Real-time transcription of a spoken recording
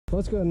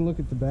Let's go ahead and look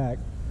at the back.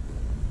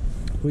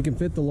 We can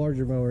fit the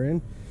larger mower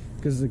in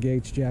because the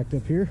gate's jacked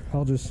up here.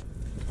 I'll just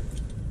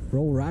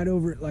roll right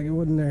over it like it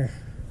wasn't there.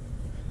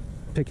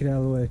 Pick it out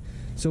of the way.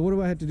 So what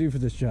do I have to do for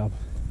this job?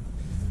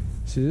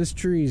 See, this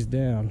tree's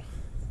down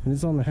and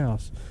it's on the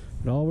house.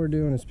 But all we're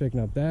doing is picking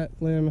up that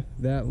limb,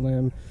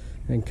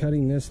 and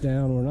cutting this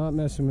down. We're not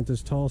messing with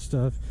this tall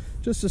stuff,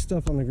 just the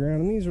stuff on the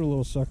ground. And these are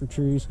little sucker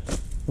trees.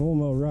 And we'll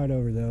mow right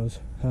over those.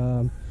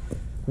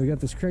 We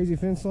got this crazy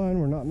fence line.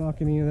 We're not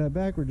knocking any of that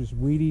back. We're just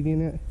weed eating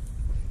it. And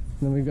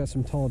then we've got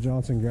some tall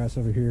Johnson grass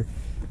over here.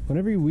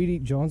 Whenever you weed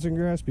eat Johnson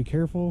grass, be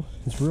careful.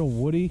 It's real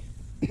woody.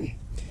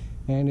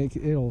 And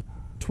it'll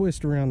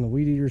twist around the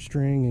weed eater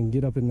string and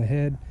get up in the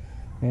head.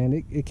 And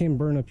it can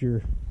burn up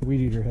your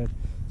weed eater head.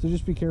 So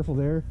just be careful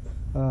there.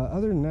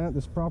 Other than that,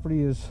 this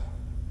property is,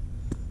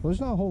 well, there's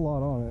not a whole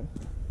lot on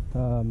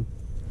it.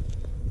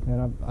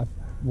 And I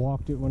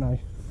walked it when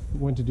I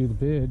went to do the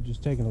bid,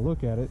 just taking a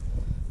look at it.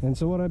 And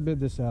so what I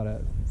bid this out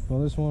at? Well,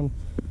 this one,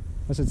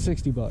 I said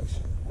 60 bucks.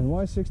 And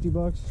why 60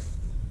 bucks?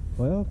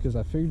 Well, because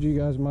I figured you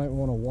guys might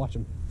want to watch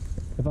them.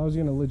 If I was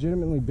going to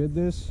legitimately bid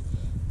this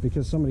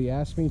because somebody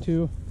asked me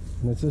to,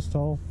 and it's this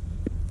tall,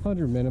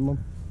 100 minimum.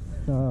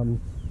 The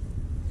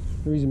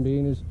reason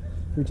being is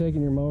you're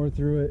taking your mower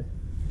through it,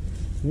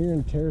 you're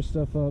going to tear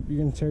stuff up, you're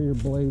going to tear your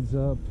blades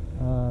up.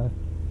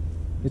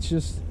 It's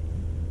just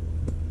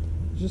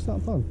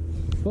not fun.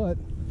 But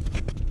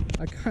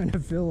I kind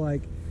of feel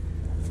like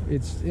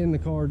it's in the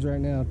cards right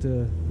now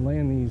to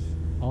land these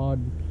odd,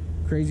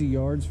 crazy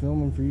yards, film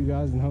them for you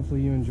guys, and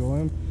hopefully you enjoy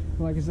them.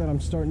 Like I said, I'm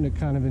starting to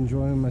kind of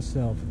enjoy them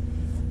myself.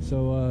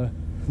 So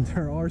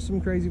there are some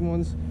crazy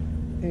ones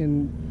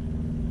in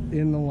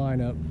the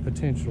lineup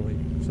potentially.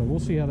 So we'll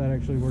see how that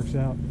actually works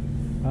out.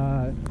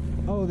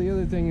 Oh, the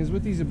other thing is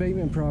with these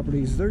abatement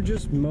properties, they're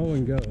just mow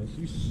and goes.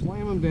 You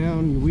slam them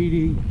down, you weed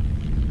eat,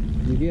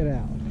 you get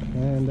out.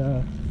 And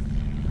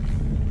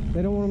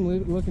they don't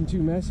want them looking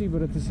too messy,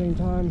 but at the same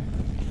time,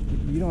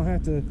 you don't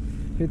have to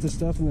hit the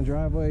stuff in the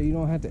driveway. You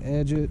don't have to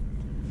edge it.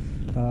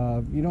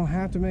 You don't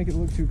have to make it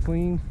look too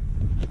clean.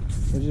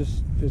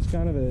 It's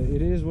kind of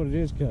it is what it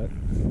is cut.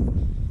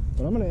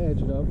 But I'm gonna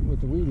edge it up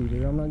with the weed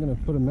eater. I'm not gonna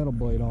put a metal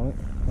blade on it.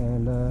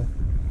 And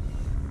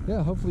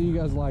yeah, hopefully you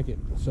guys like it.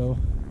 So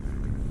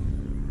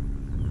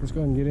let's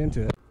go ahead and get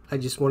into it. I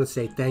just want to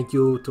say thank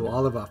you to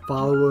all of our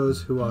followers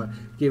who are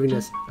giving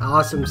us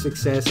awesome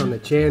success on the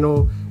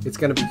channel. It's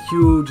going to be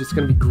huge. It's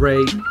going to be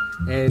great.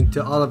 And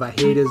to all of our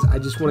haters, I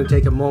just want to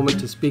take a moment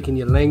to speak in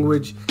your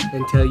language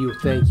and tell you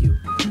thank you.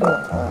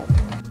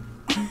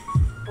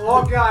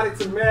 Oh God,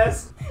 it's a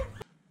mess.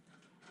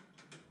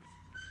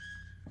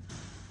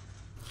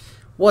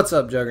 What's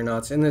up,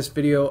 Juggernauts? In this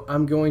video,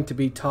 I'm going to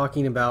be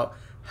talking about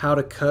how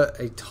to cut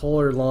a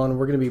taller lawn.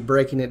 We're going to be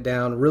breaking it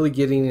down, really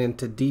getting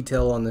into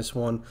detail on this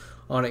one,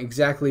 on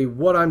exactly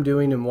what I'm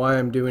doing and why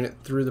I'm doing it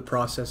through the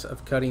process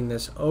of cutting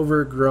this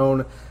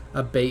overgrown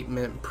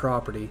abatement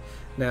property.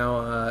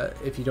 Now,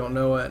 if you don't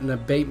know, an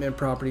abatement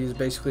property is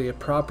basically a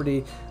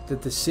property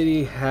that the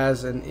city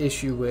has an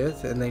issue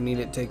with and they need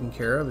it taken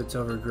care of. It's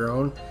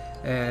overgrown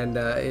and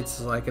it's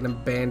like an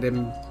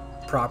abandoned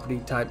property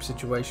type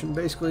situation.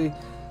 Basically,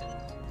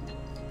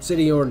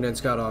 city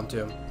ordinance got onto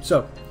them.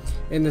 So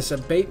in this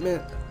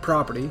abatement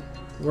property,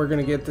 we're going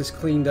to get this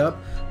cleaned up,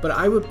 but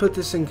I would put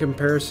this in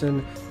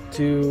comparison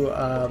to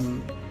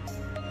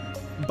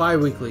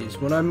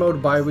biweeklies. When I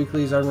mowed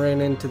biweeklies, I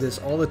ran into this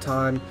all the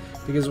time,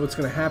 because what's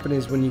going to happen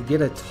is when you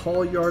get a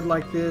tall yard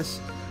like this,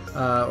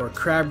 or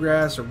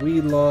crabgrass or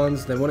weed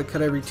lawns, they want to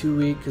cut every 2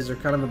 weeks because they're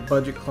kind of a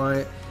budget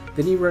client.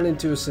 Then you run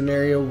into a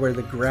scenario where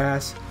the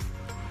grass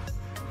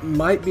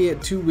might be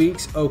at 2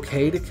 weeks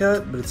okay to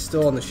cut, but it's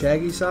still on the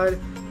shaggy side.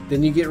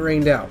 Then you get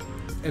rained out,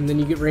 and then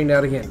you get rained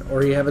out again,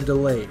 or you have a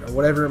delay, or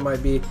whatever it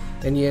might be,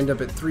 and you end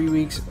up at 3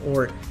 weeks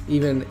or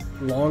even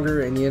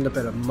longer, and you end up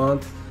at a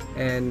month.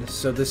 And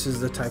so this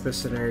is the type of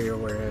scenario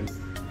we're in.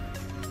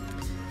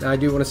 Now I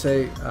do want to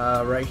say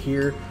right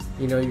here,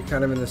 you know, you're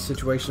kind of in the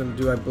situation of,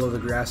 do I blow the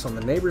grass on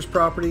the neighbor's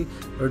property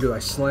or do I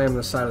slam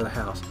the side of the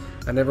house?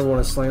 I never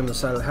want to slam the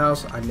side of the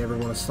house. I never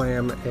want to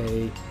slam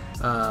a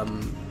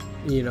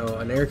you know,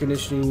 an air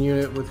conditioning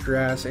unit with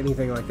grass,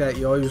 anything like that.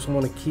 You always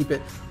want to keep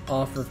it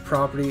off of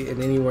property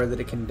and anywhere that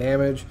it can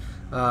damage.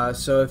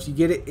 So if you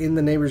get it in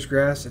the neighbor's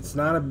grass, it's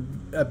not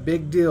a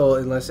big deal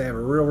unless they have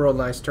a real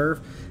nice turf.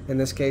 In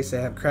this case,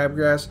 they have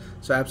crabgrass.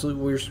 So absolute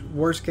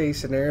worst case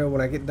scenario, when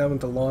I get done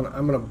with the lawn,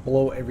 I'm going to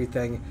blow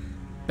everything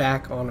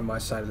back onto my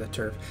side of the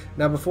turf.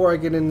 Now before I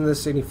get into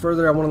this any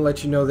further, I want to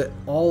let you know that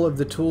all of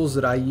the tools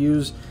that I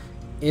use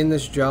in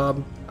this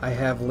job, I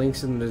have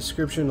links in the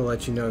description to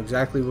let you know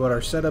exactly what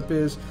our setup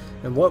is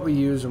and what we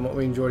use and what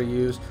we enjoy to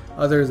use.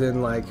 Other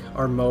than like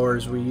our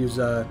mowers, we use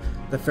the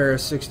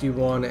Ferris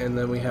 61, and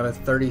then we have a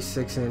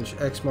 36-inch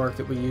Exmark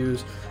that we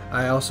use.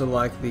 I also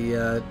like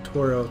the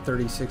Toro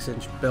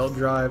 36-inch belt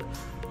drive.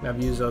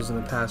 I've used those in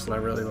the past and I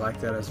really like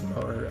that as a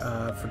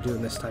mower for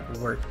doing this type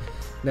of work.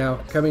 Now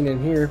coming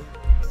in here,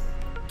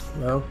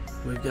 well,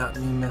 we've got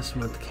me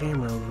messing with the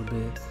camera a little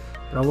bit,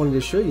 but I wanted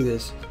to show you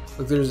this.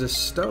 Look, there's a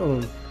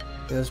stone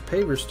and this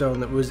paver stone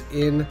that was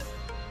in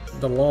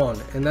the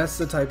lawn. And that's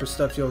the type of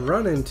stuff you'll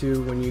run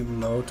into when you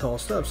mow tall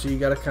stuff, so you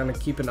got to kind of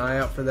keep an eye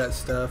out for that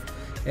stuff.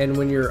 And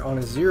when you're on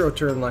a zero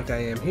turn like I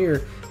am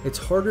here, it's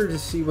harder to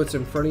see what's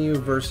in front of you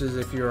versus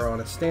if you're on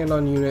a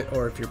stand-on unit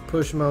or if you're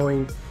push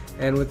mowing.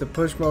 And with the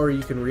push mower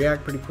you can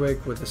react pretty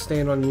quick. With a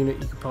stand-on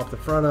unit you can pop the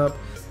front up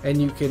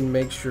and you can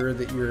make sure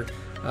that your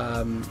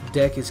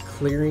deck is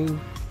clearing,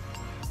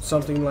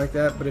 something like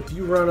that. But if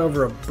you run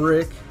over a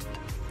brick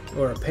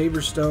or a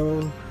paver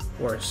stone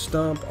or a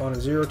stump on a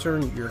zero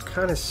turn, you're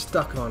kind of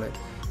stuck on it,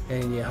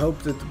 and you hope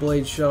that the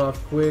blade shut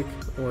off quick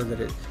or that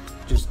it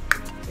just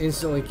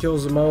instantly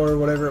kills the mower,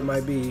 whatever it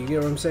might be. You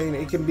get what I'm saying?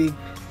 It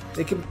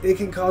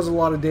can cause a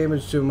lot of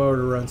damage to a mower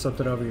to run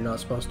something over you're not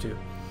supposed to.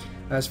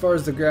 As far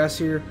as the grass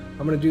here,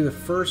 I'm going to do the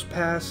first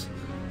pass,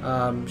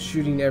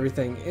 shooting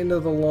everything into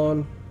the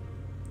lawn.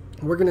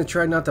 We're going to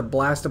try not to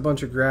blast a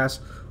bunch of grass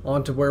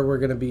onto where we're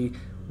going to be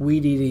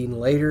weed eating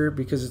later,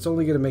 because it's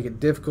only going to make it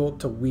difficult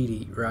to weed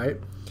eat, right?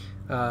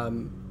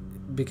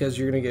 Because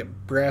you're going to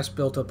get grass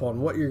built up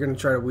on what you're going to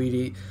try to weed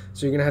eat.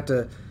 So you're going to have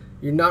to,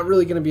 you're not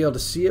really going to be able to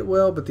see it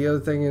well, but the other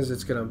thing is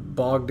it's going to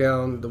bog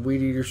down the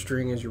weed eater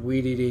string as you're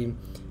weed eating.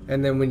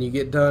 And then when you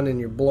get done and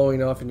you're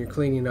blowing off and you're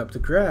cleaning up the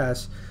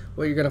grass,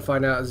 what you're going to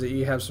find out is that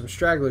you have some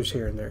stragglers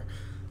here and there.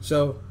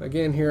 So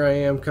again, here I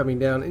am coming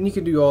down, and you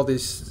can do all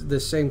this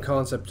same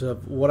concept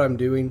of what I'm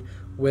doing,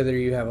 whether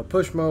you have a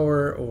push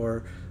mower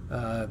or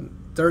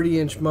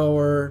 30-inch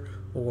mower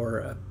or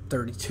a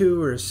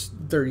 32 or a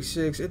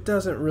 36. It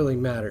doesn't really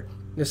matter.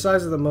 The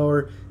size of the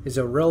mower is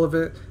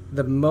irrelevant.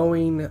 The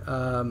mowing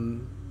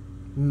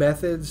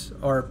methods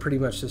are pretty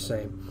much the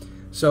same.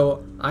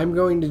 So I'm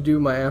going to do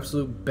my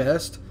absolute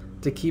best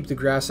to keep the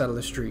grass out of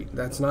the street.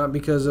 That's not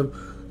because of,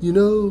 you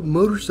know,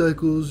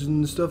 motorcycles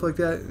and stuff like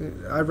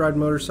that. I ride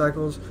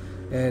motorcycles,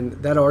 and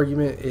that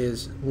argument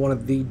is one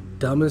of the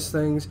dumbest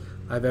things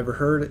I've ever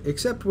heard,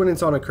 except when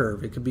it's on a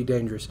curve. It could be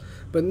dangerous.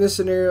 But in this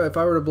scenario, if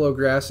I were to blow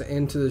grass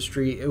into the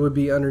street, it would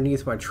be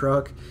underneath my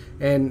truck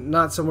and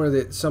not somewhere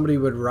that somebody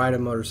would ride a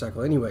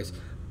motorcycle anyways.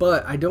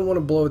 But I don't want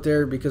to blow it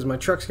there because my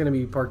truck's going to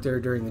be parked there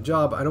during the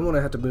job. I don't want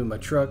to have to move my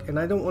truck, and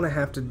I don't want to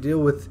have to deal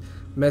with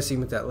messing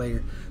with that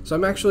later. So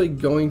I'm actually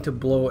going to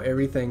blow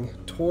everything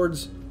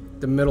towards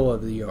the middle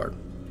of the yard.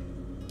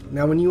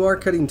 Now when you are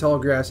cutting tall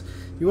grass,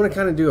 you want to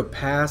kind of do a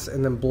pass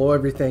and then blow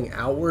everything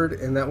outward,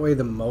 and that way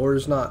the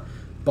mower's not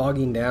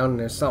bogging down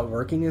and it's not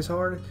working as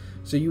hard.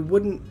 So you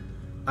wouldn't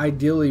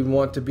ideally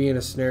want to be in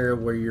a scenario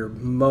where you're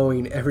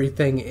mowing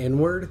everything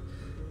inward,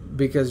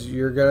 because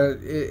you're gonna,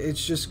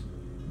 it's just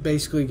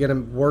basically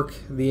gonna work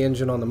the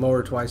engine on the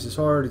mower twice as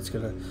hard. It's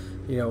gonna,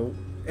 you know,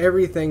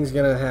 everything's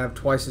gonna have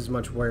twice as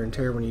much wear and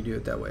tear when you do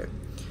it that way.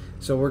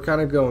 So we're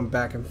kind of going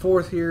back and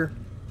forth here.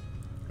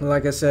 And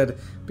like I said,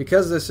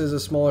 because this is a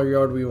smaller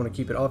yard, we want to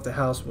keep it off the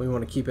house. We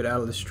want to keep it out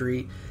of the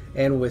street.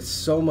 And with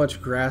so much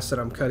grass that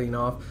I'm cutting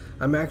off,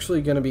 I'm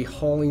actually going to be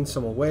hauling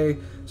some away.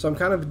 So I'm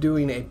kind of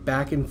doing a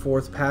back and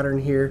forth pattern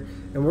here,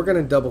 and we're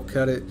going to double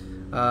cut it.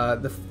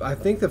 I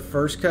think the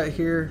first cut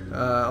here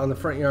on the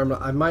front yard,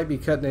 I might be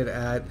cutting it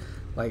at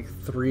like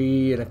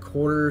 3 1/4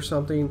 or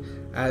something.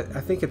 I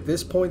think at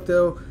this point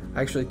though,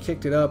 I actually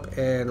kicked it up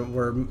and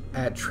we're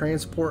at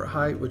transport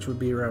height, which would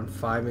be around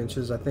 5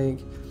 inches, I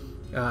think.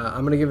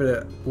 I'm going to give it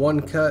a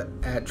 1 cut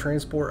at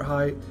transport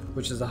height,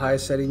 which is the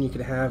highest setting you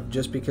can have,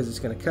 just because it's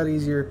going to cut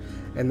easier.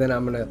 And then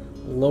I'm going to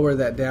lower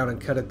that down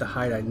and cut it the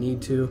height I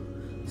need to.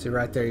 See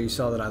right there, you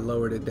saw that I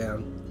lowered it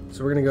down.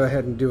 So we're going to go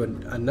ahead and do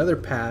another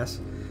pass,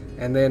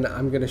 and then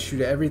I'm going to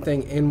shoot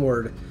everything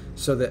inward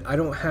so that I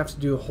don't have to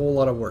do a whole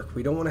lot of work.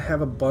 We don't want to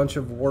have a bunch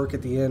of work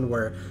at the end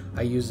where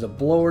I use the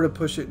blower to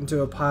push it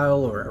into a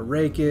pile or I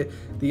rake it.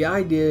 The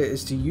idea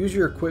is to use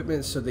your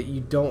equipment so that you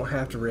don't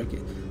have to rake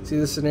it. See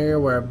the scenario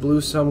where I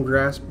blew some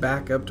grass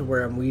back up to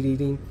where I'm weed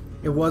eating?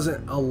 It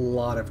wasn't a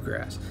lot of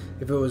grass.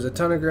 If it was a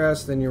ton of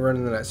grass, then you're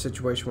running into that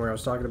situation where I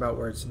was talking about,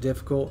 where it's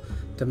difficult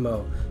to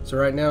mow. So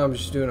right now I'm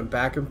just doing a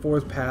back and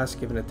forth pass,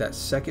 giving it that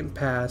second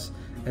pass,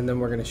 and then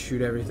we're going to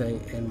shoot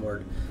everything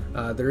inward.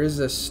 There is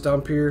this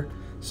stump here.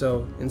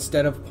 So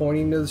instead of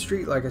pointing to the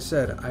street, like I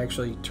said, I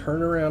actually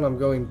turn around. I'm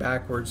going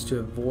backwards to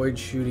avoid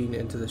shooting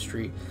into the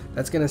street.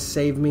 That's going to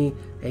save me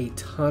a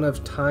ton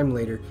of time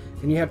later.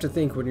 And you have to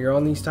think, when you're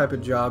on these type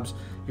of jobs,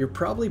 you're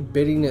probably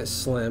bidding it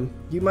slim.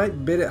 You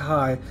might bid it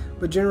high,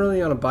 but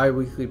generally on a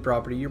bi-weekly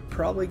property, you're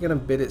probably going to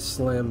bid it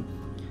slim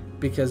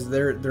because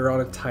they're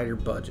on a tighter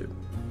budget.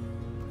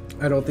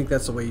 I don't think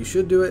that's the way you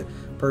should do it.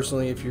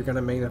 Personally, if you're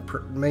going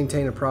to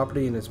maintain a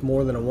property and it's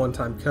more than a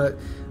one-time cut,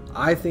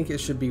 I think it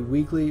should be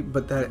weekly,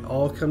 but that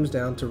all comes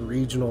down to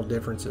regional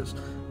differences.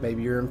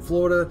 Maybe you're in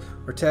Florida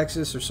or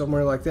Texas or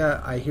somewhere like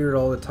that. I hear it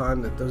all the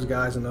time that those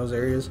guys in those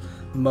areas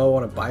mow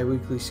on a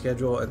bi-weekly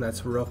schedule, and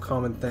that's a real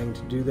common thing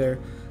to do there.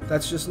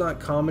 That's just not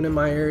common in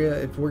my area.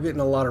 If we're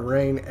getting a lot of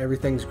rain,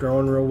 everything's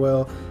growing real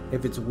well.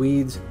 If it's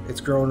weeds,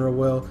 it's growing real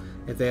well.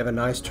 If they have a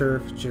nice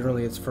turf,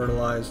 generally it's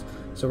fertilized.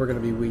 So we're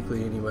going to be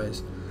weekly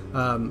anyways.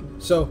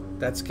 So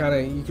that's kind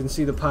of, you can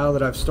see the pile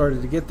that I've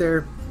started to get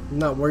there. I'm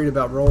not worried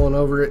about rolling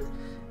over it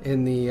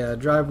in the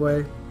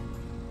driveway.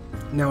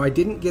 Now I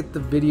didn't get the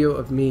video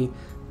of me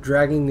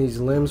dragging these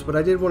limbs, but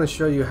I did want to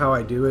show you how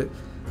I do it.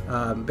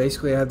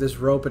 Basically I have this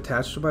rope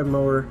attached to my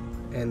mower,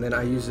 and then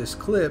I use this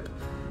clip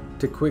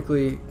to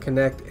quickly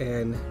connect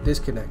and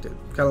disconnect it,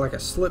 kind of like a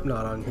slip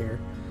knot on here,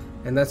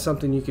 and that's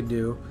something you could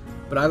do.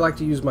 But I like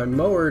to use my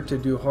mower to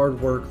do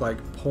hard work like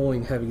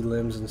pulling heavy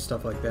limbs and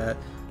stuff like that.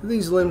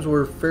 These limbs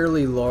were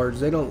fairly large,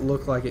 they don't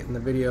look like it in the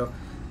video,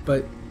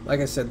 but like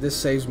I said, this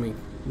saves me.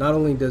 Not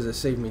only does it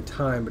save me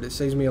time, but it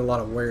saves me a lot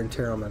of wear and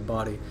tear on my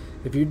body.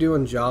 If you're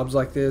doing jobs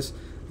like this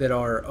that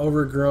are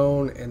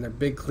overgrown and they're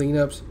big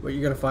cleanups, what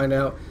you're going to find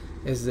out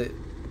is that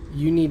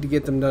you need to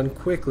get them done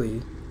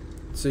quickly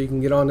so you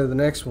can get on to the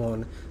next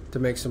one to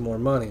make some more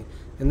money.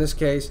 In this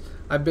case,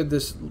 I bid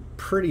this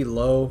pretty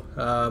low,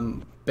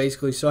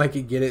 basically so I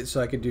could get it,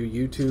 so I could do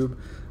YouTube.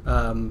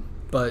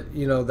 But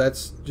you know,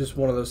 that's just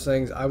one of those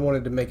things. I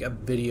wanted to make a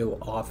video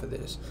off of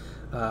this.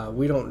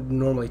 We don't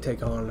normally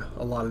take on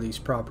a lot of these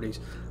properties.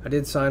 I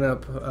did sign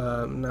up,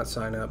 not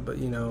sign up, but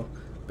you know,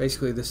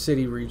 basically the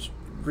city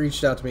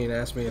reached out to me and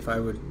asked me if I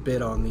would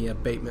bid on the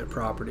abatement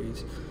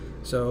properties.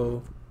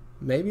 So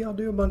maybe I'll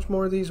do a bunch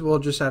more of these. We'll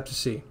just have to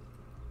see.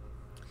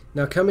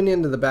 Now coming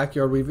into the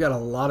backyard, we've got a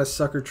lot of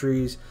sucker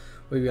trees.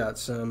 We've got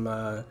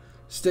some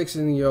sticks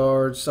in the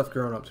yard, stuff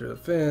growing up through the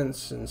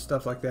fence and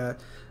stuff like that.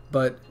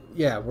 But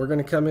yeah, we're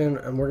going to come in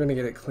and we're going to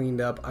get it cleaned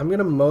up. I'm going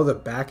to mow the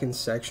back in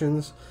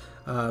sections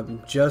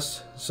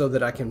just so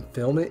that I can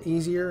film it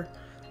easier.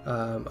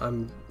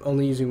 I'm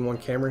only using one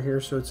camera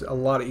here, so it's a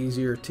lot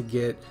easier to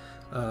get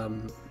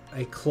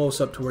a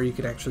close-up to where you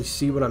can actually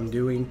see what I'm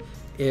doing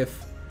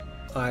if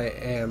I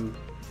am,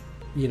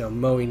 you know,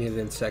 mowing it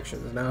in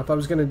sections. Now if I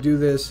was going to do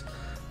this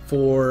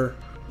for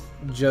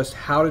just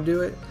how to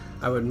do it,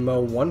 I would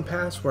mow one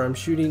pass where I'm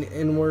shooting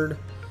inward,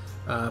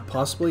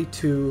 possibly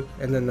two,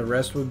 and then the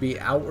rest would be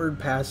outward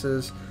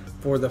passes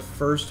for the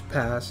first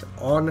pass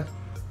on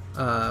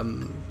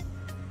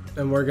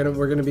and we're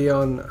gonna be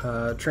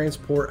on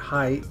transport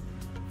height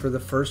for the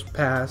first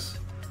pass,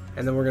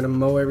 and then we're gonna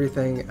mow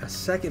everything a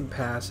second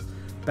pass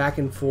back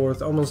and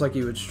forth, almost like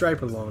you would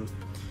stripe a lawn.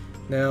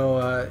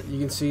 Now you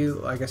can see,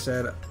 like I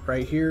said,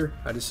 right here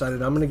I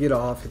decided I'm gonna get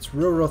off. It's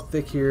real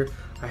thick here.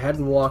 I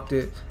hadn't walked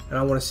it and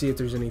I want to see if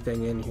there's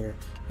anything in here,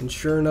 and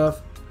sure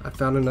enough I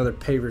found another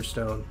paver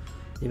stone.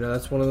 You know,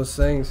 that's one of those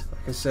things,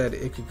 like I said,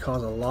 it could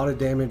cause a lot of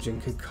damage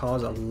and could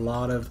cause a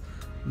lot of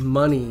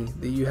money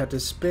that you have to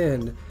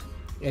spend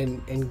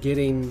in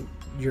getting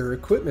your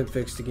equipment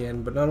fixed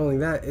again. But not only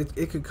that,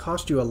 it could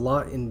cost you a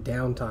lot in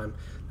downtime.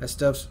 That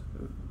stuff's,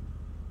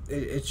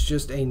 it's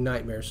just a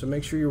nightmare. So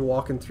make sure you're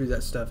walking through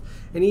that stuff.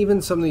 And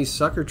even some of these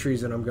sucker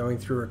trees that I'm going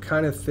through are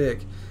kind of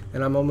thick,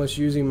 and I'm almost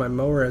using my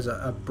mower as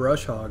a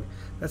brush hog.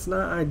 That's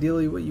not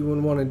ideally what you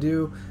would want to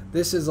do.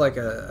 This is like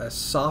a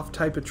soft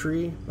type of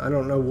tree. I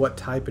don't know what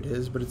type it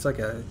is, but it's like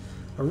a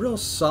real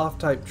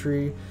soft type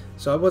tree.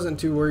 So I wasn't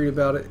too worried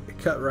about it. It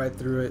cut right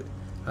through it,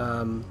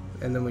 and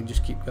then we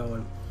just keep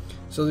going.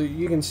 So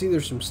you can see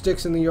there's some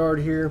sticks in the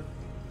yard here.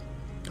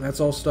 That's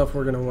all stuff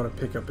we're going to want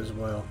to pick up as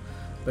well.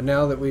 But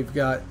now that we've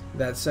got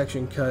that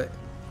section cut,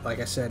 like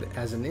I said,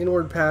 as an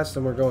inward pass,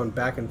 then we're going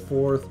back and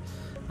forth,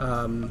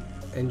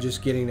 and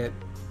just getting it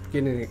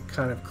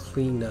kind of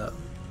cleaned up.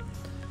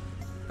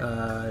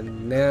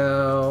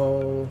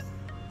 Now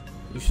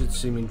you should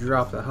see me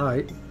drop the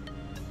height.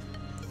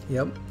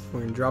 Yep, we're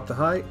going to drop the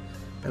height,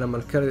 and I'm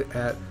going to cut it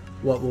at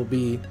what will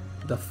be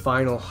the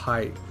final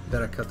height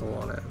that I cut the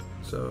lawn at.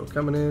 So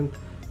coming in,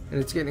 and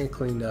it's getting it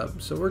cleaned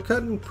up. So we're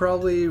cutting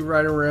probably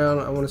right around,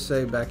 I want to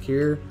say back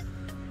here,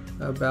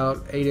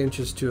 about 8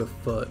 inches to a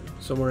foot,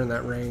 somewhere in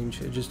that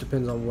range. It just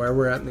depends on where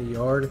we're at in the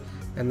yard,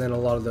 and then a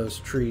lot of those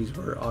trees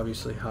were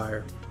obviously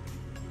higher.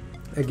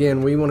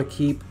 Again, we want to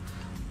keep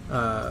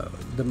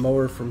the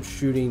mower from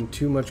shooting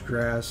too much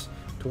grass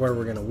to where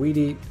we're going to weed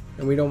eat,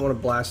 and we don't want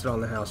to blast it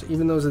on the house.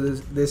 Even though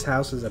this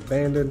house is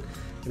abandoned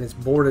and it's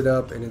boarded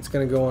up and it's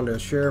going to go onto a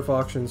sheriff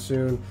auction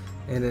soon,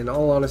 and in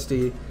all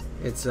honesty,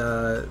 it's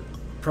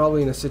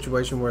probably in a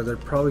situation where they're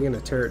probably going to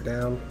tear it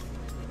down.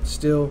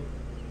 Still,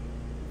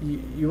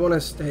 you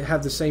want to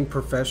have the same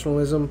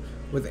professionalism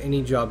with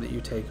any job that you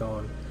take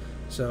on.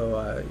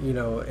 So you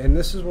know, and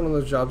this is one of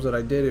those jobs that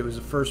I did. It was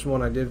the first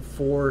one I did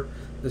for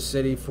the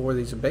city for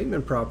these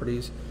abatement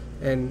properties,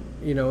 and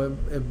you know,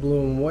 it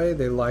blew them away.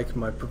 They like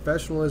my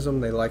professionalism.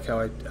 They like how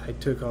I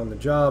took on the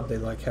job. They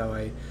like how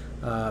I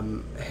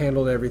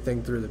handled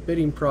everything through the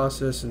bidding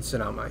process and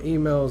sent out my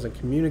emails and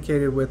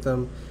communicated with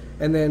them,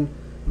 and then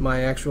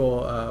my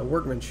actual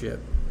workmanship,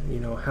 you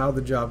know, how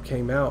the job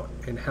came out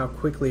and how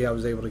quickly I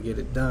was able to get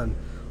it done.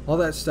 All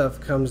that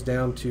stuff comes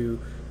down to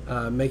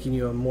making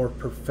you a more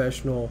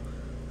professional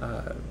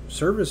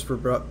service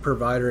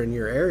provider in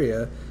your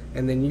area,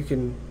 and then you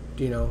can,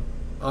 you know,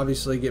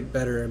 obviously get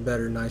better and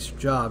better, nicer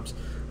jobs.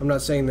 I'm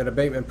not saying that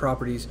abatement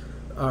properties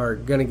are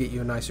going to get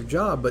you a nicer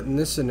job, but in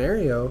this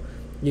scenario,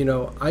 you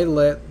know, I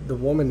let the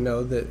woman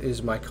know that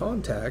is my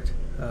contact.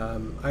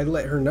 I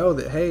let her know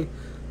that, hey,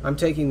 I'm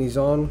taking these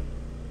on,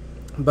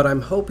 but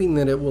I'm hoping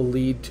that it will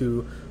lead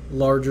to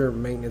larger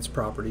maintenance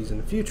properties in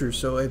the future.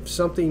 So if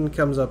something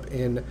comes up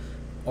in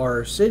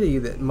our city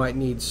that might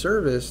need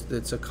service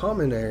that's a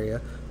common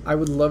area, I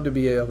would love to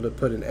be able to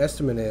put an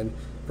estimate in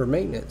for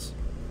maintenance.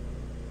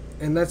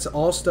 And that's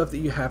all stuff that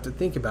you have to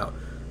think about.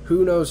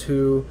 Who knows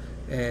who,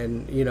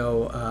 and you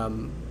know,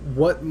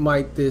 what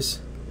might this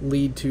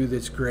lead to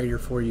that's greater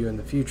for you in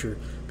the future?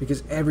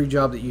 Because every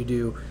job that you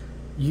do,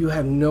 you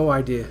have no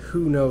idea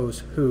who knows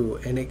who,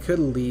 and it could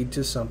lead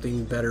to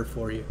something better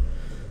for you.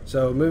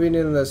 So moving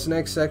into this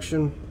next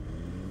section,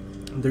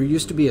 there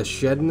used to be a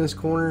shed in this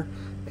corner,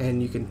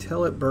 and you can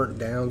tell it burnt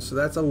down, so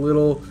that's a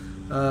little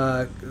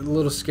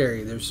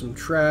scary. There's some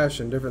trash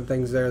and different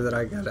things there that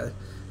I gotta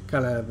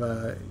kind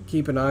of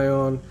keep an eye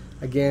on.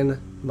 Again,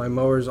 my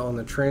mower's on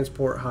the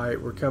transport height.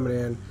 We're coming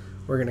in,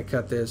 we're gonna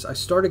cut this. I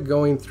started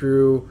going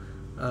through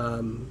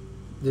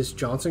this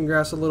Johnson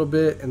grass a little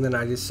bit, and then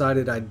I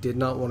decided I did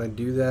not want to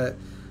do that.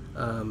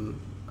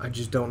 I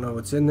just don't know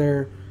what's in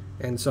there,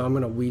 and so I'm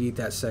gonna weed eat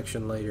that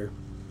section later.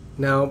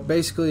 Now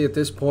basically at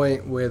this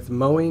point with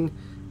mowing,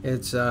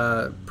 it's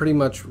pretty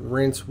much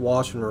rinse,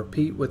 wash, and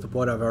repeat with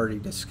what I've already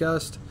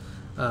discussed.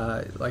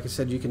 Like I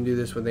said, you can do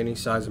this with any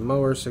size of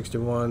mower,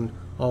 61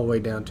 all the way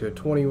down to a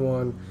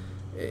 21.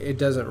 It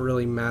doesn't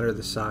really matter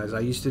the size.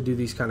 I used to do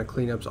these kind of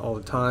cleanups all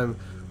the time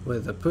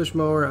with a push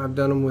mower. I've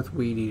done them with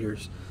weed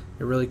eaters.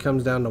 It really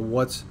comes down to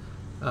what's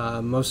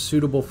most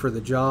suitable for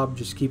the job.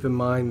 Just keep in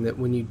mind that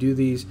when you do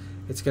these,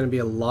 it's going to be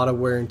a lot of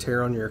wear and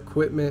tear on your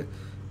equipment,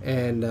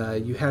 and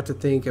you have to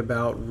think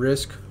about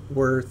risk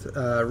versus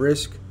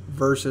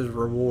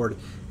reward.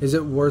 Is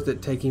it worth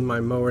it taking my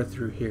mower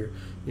through here?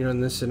 You know, in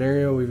this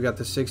scenario, we've got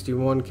the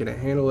 61. Can it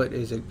handle it?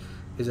 Is it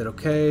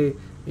okay?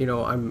 You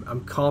know,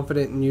 I'm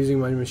confident in using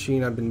my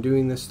machine. I've been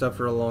doing this stuff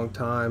for a long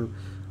time,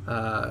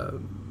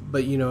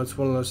 but you know, it's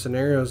one of those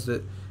scenarios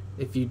that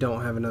if you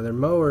don't have another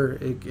mower,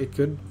 it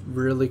could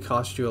really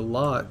cost you a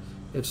lot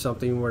if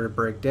something were to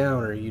break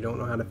down or you don't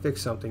know how to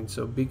fix something.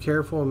 So be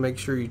careful and make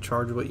sure you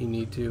charge what you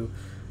need to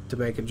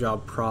make a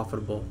job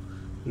profitable,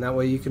 and that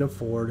way you can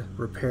afford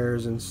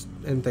repairs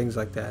and things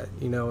like that.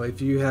 You know,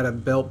 if you had a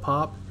belt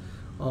pop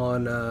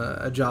on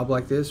a job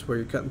like this where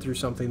you're cutting through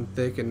something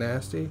thick and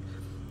nasty,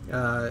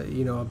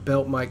 you know, a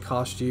belt might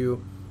cost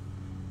you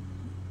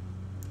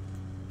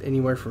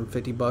anywhere from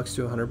 50 bucks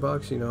to 100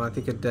 bucks. You know, I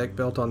think a deck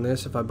belt on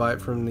this, if I buy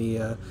it from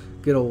the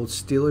good old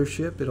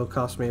dealership, it'll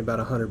cost me about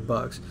 100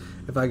 bucks.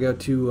 If I go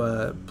to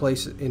a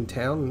place in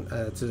town,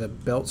 it's a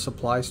belt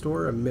supply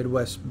store. A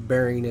Midwest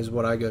Bearing is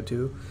what I go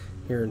to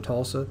here in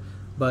Tulsa.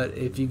 But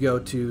if you go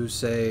to,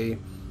 say,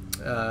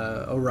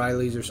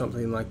 O'Reilly's or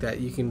something like that,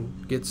 you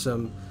can get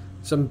some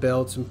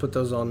belts and put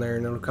those on there,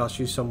 and it'll cost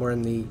you somewhere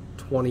in the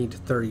 $20 to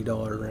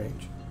 $30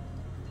 range.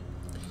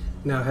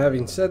 Now,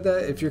 having said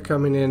that, if you're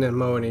coming in and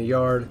mowing a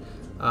yard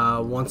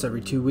once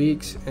every 2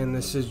 weeks, and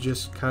this is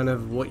just kind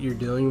of what you're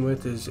dealing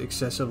with is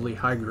excessively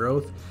high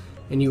growth,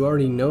 and you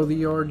already know the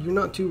yard, you're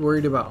not too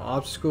worried about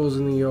obstacles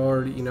in the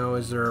yard. You know,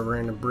 is there a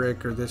random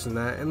brick or this and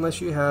that,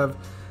 unless you have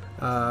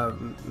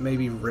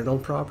maybe rental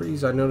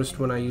properties. I noticed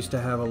when I used to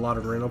have a lot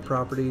of rental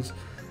properties,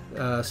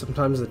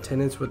 sometimes the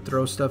tenants would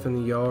throw stuff in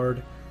the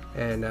yard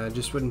and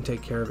just wouldn't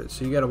take care of it.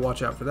 So you got to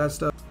watch out for that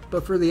stuff.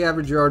 But for the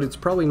average yard, it's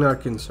probably not a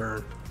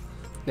concern.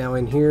 Now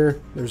in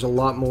here, there's a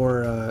lot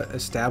more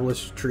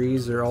established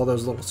trees. There are all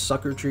those little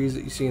sucker trees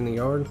that you see in the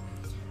yard.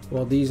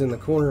 Well, these in the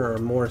corner are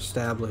more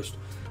established.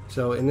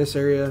 So in this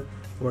area,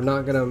 we're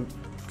not going to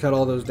cut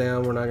all those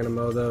down. We're not going to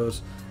mow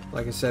those.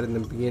 Like I said in the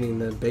beginning,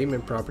 the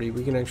abatement property,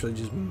 we can actually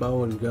just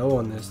mow and go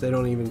on this. They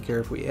don't even care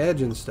if we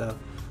edge and stuff.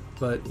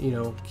 But you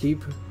know,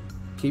 keep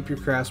your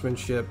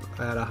craftsmanship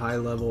at a high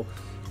level.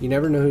 You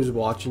never know who's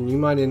watching. You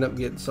might end up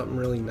getting something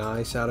really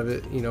nice out of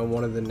it. You know,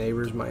 one of the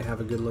neighbors might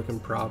have a good looking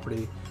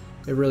property.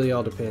 It really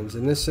all depends.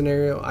 In this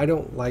scenario, I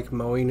don't like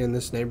mowing in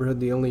this neighborhood.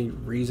 The only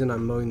reason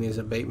I'm mowing these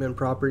abatement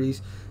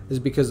properties is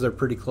because they're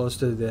pretty close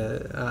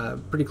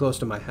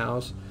to my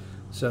house.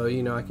 So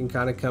you know, I can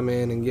kind of come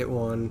in and get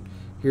one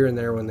here and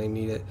there when they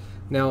need it.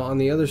 Now on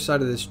the other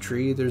side of this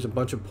tree, there's a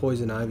bunch of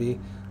poison ivy.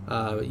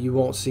 You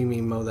won't see me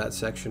mow that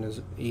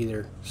section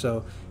either.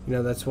 So you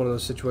know, that's one of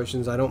those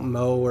situations. I don't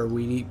mow or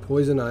weed eat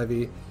poison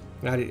ivy.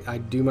 I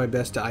do my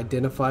best to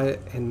identify it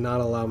and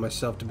not allow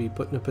myself to be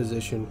put in a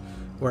position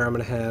where I'm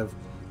going to have,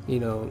 you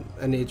know,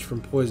 an itch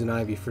from poison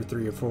ivy for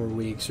 3 or 4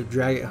 weeks, or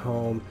drag it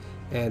home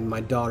and my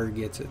daughter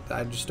gets it.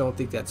 I just don't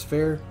think that's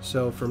fair.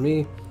 So for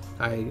me,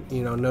 I,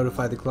 you know,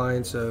 notify the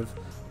clients of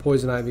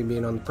poison ivy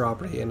being on the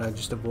property, and I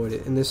just avoid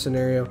it. In this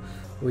scenario,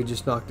 we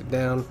just knocked it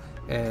down,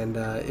 and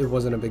it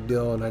wasn't a big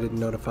deal, and I didn't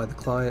notify the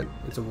client.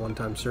 It's a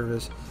one-time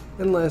service,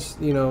 unless,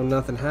 you know,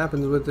 nothing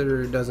happens with it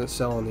or it doesn't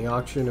sell on the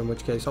auction, in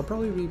which case I'll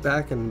probably be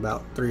back in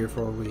about 3 or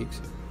 4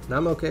 weeks, and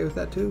I'm okay with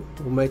that too.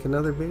 We'll make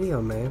another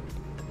video, man.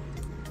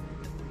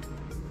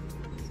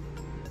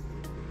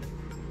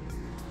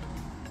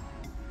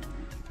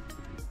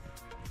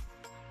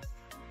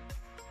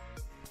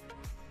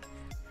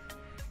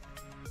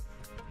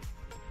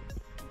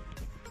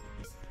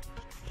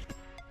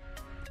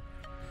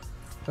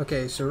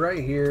 Okay, so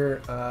right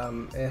here,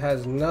 it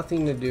has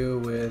nothing to do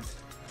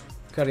with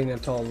cutting a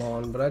tall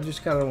lawn, but I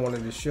just kind of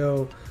wanted to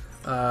show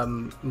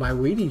my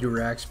Weedeater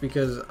racks,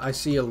 because I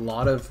see a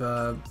lot of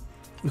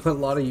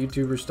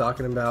YouTubers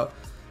talking about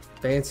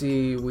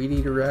fancy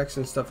Weedeater racks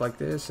and stuff like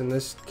this. In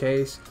this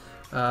case,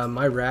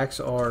 my racks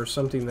are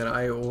something that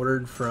I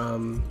ordered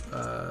from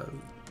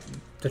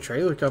the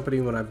trailer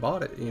company when I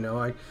bought it. You know,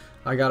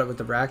 I got it with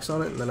the racks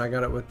on it, and then I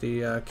got it with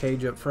the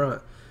cage up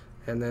front,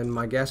 and then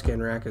my gas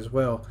can rack as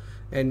well.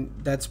 And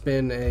that's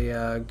been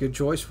a good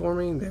choice for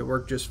me. They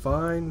work just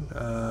fine.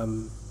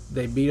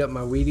 They beat up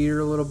my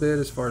Weedeater a little bit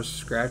as far as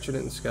scratching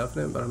it and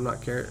scuffing it, but I'm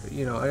not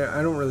you know,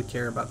 I don't really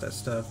care about that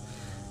stuff.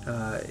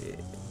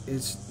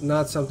 It's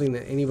not something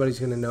that anybody's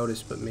going to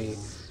notice but me.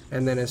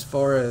 And then as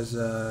far as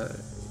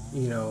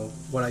you know,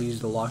 what I use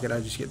to lock it, I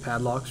just get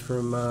padlocks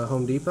from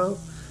Home Depot,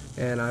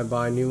 and I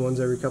buy new ones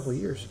every couple of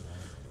years.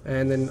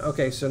 And then,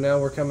 okay, so now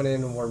we're coming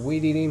in and we're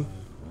weed eating.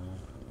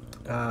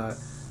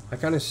 I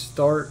kind of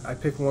start, I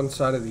pick one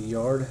side of the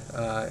yard,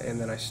 and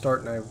then I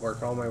start and I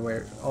work all my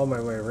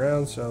way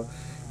around. So,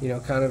 you know,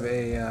 kind of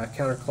a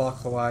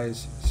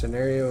counterclockwise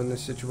scenario in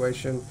this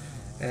situation.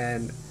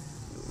 And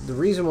the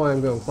reason why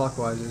I'm going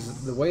clockwise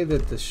is the way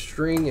that the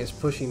string is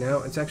pushing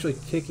out, it's actually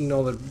kicking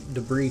all the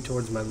debris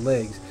towards my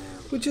legs,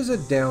 which is a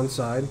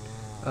downside,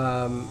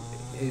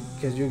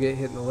 because you'll get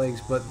hit in the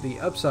legs. But the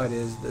upside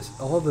is this: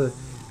 all the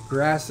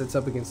grass that's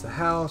up against the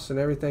house and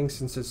everything,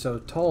 since it's so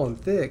tall and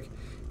thick,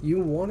 you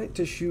want it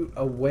to shoot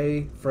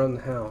away from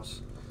the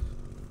house.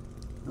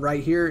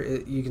 Right here,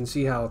 you can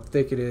see how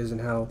thick it is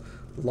and how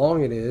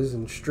long it is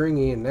and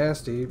stringy and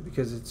nasty,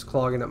 because it's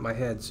clogging up my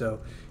head. So,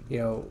 you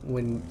know,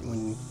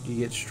 when you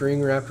get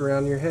string wrapped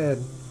around your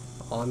head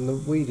on the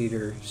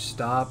Weedeater,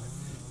 stop,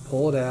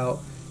 pull it out,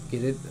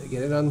 get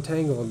it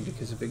untangled,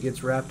 because if it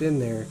gets wrapped in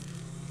there,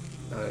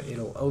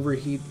 it'll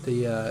overheat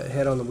the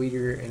head on the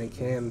Weedeater, and it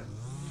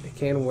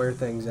can wear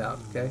things out.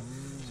 Okay,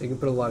 so you can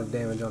put a lot of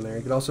damage on there.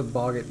 You could also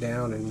bog it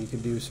down, and you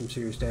could do some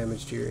serious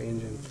damage to your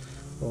engine,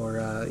 or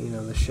you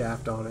know, the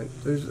shaft on it.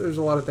 There's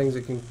a lot of things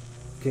that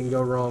can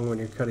go wrong when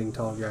you're cutting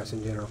tall grass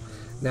in general.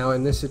 Now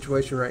in this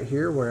situation right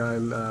here, where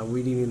I'm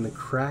weed eating the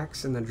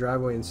cracks in the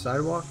driveway and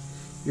sidewalk,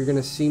 you're going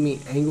to see me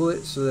angle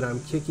it so that I'm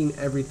kicking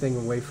everything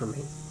away from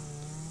me.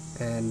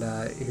 And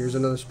here's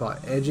another spot,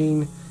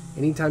 edging.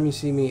 Anytime you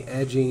see me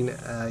edging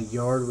a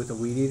yard with a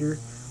Weedeater,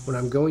 when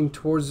I'm going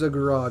towards the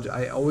garage,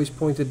 I always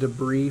point the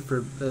debris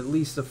for at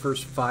least the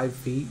first 5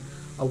 feet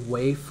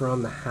away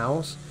from the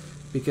house,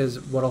 because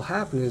what'll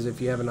happen is, if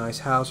you have a nice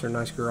house or a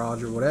nice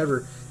garage or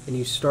whatever, and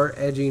you start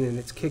edging and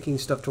it's kicking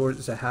stuff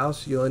towards the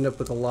house, you'll end up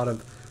with a lot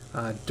of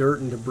dirt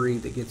and debris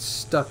that gets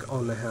stuck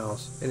on the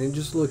house, and it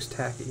just looks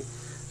tacky.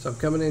 So I'm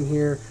coming in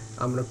here,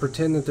 I'm going to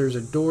pretend that there's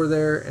a door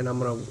there, and I'm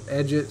going to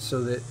edge it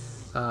so that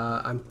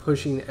I'm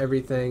pushing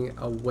everything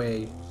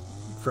away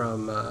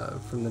from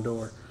the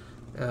door.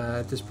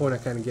 At this point, I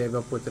kind of gave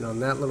up with it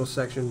on that little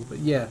section, but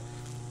yeah,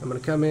 I'm going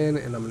to come in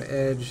and I'm going to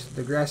edge.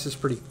 The grass is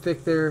pretty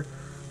thick there,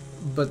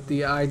 but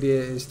the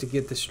idea is to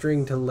get the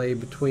string to lay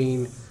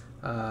between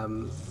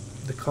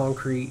the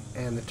concrete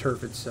and the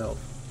turf itself,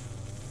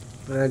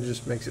 and that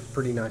just makes it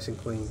pretty nice and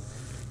clean.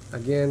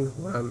 Again,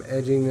 when I'm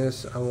edging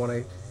this, I want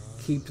to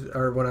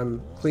when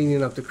I'm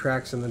cleaning up the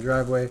cracks in the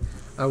driveway,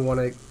 I want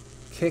to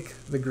kick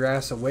the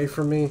grass away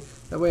from me.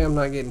 That way I'm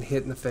not getting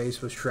hit in the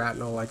face with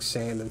shrapnel like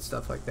sand and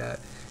stuff like that.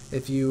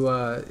 If you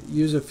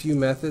use a few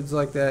methods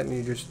like that,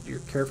 and you're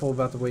careful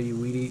about the way you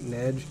weed eat and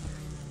edge,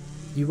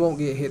 you won't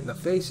get hit in the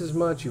face as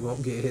much, you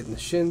won't get hit in the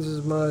shins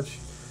as much.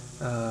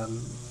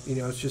 You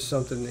know, it's just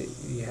something that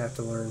you have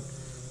to learn.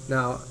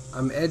 Now,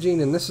 I'm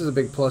edging, and this is a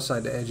big plus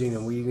side to edging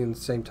and weeding at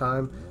the same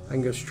time. I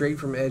can go straight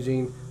from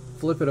edging,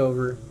 flip it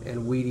over,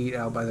 and weed eat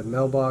out by the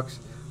mailbox.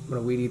 I'm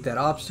going to weed eat that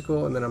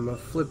obstacle, and then I'm going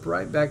to flip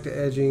right back to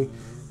edging,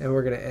 and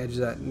we're going to edge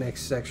that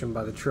next section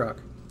by the truck.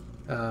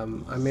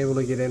 I'm able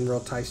to get in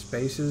real tight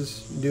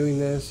spaces doing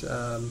this.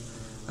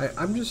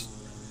 I'm just,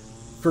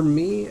 for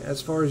me,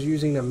 as far as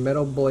using a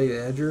metal blade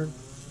edger,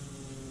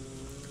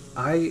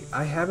 I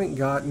haven't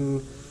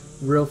gotten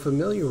real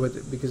familiar with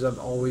it, because I've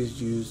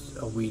always used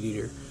a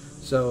Weedeater.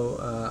 So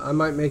I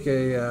might make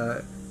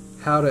a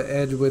how to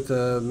edge with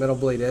a metal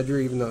blade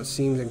edger, even though it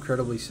seems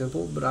incredibly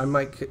simple, but I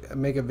might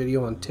make a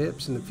video on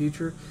tips in the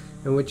future,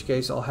 in which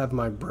case I'll have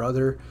my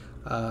brother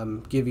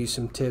give you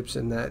some tips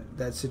in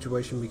that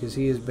situation, because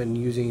he has been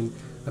using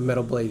a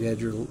metal blade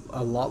edger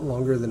a lot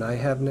longer than I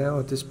have now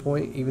at this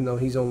point, even though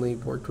he's only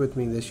worked with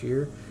me this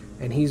year,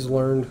 and he's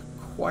learned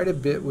quite a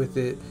bit with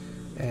it,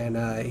 and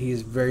he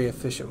is very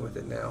efficient with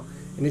it now.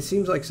 And it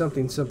seems like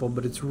something simple,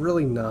 but it's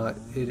really not.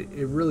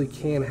 It really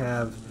can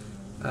have,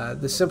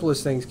 the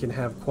simplest things can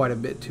have quite a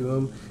bit to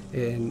them,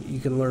 and you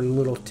can learn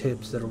little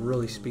tips that'll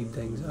really speed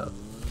things up.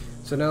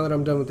 So now that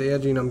I'm done with the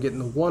edging, I'm getting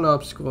the one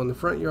obstacle in the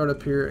front yard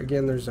up here.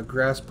 Again, there's a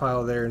grass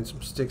pile there and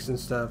some sticks and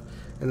stuff,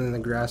 and then the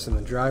grass in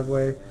the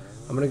driveway.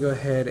 I'm going to go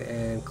ahead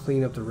and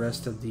clean up the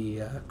rest of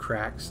the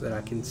cracks that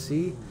I can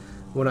see.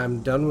 When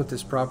I'm done with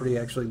this property,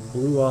 I actually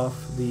blew off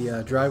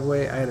the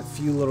driveway. I had a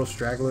few little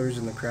stragglers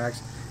in the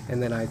cracks,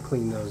 and then I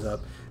cleaned those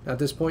up. Now at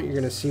this point, you're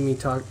going to see me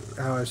talk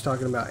how I was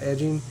talking about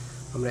edging.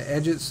 I'm going to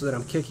edge it so that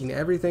I'm kicking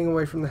everything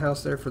away from the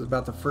house there for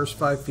about the first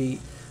 5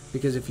 feet.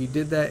 because if you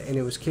did that and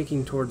it was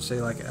kicking towards,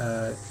 say, like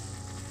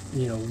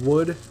you know,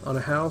 wood on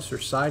a house or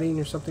siding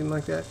or something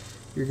like that,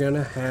 you're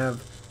gonna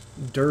have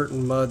dirt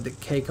and mud that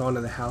cake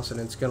onto the house, and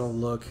it's gonna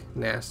look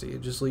nasty.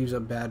 It just leaves a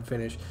bad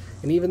finish.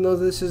 And even though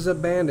this is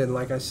abandoned,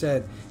 like I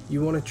said,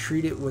 you want to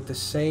treat it with the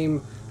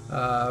same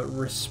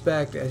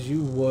respect as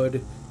you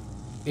would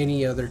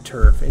any other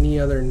turf, any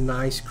other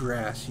nice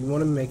grass. You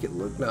want to make it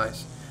look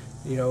nice.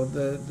 You know,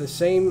 the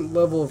same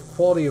level of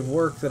quality of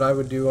work that I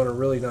would do on a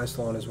really nice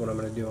lawn is what I'm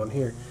going to do on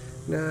here.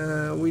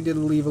 Now, we did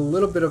leave a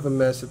little bit of a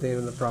mess at the end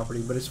of the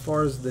property, but as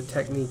far as the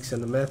techniques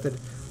and the method,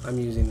 I'm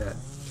using that.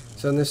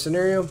 So in this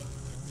scenario,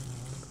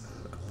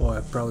 boy,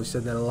 I probably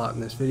said that a lot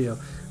in this video,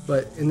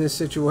 but in this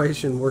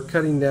situation, we're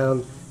cutting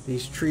down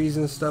these trees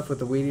and stuff with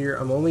the Weedeater.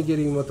 I'm only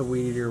getting what the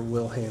Weedeater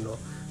will handle.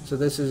 So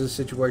this is a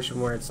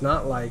situation where it's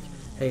not like,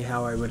 hey,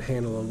 how I would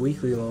handle a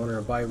weekly lawn or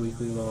a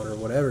bi-weekly lawn or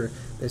whatever.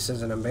 This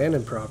is an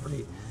abandoned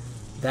property.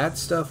 That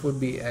stuff would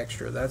be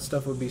extra. That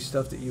stuff would be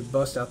stuff that you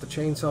bust out the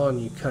chainsaw and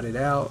you cut it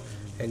out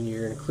and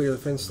you're going to clear the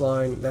fence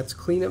line. That's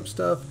cleanup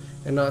stuff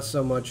and not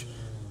so much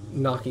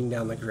knocking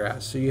down the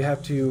grass. So you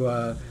have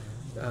to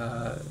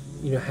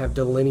you know, have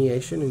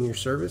delineation in your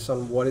service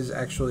on what is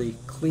actually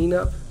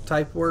cleanup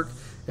type work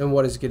and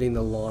what is getting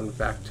the lawn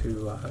back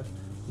to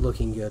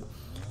looking good.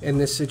 In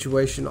this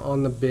situation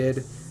on the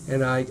bid,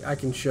 and I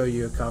can show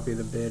you a copy of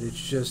the bid, it's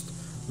just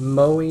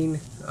mowing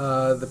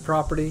the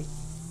property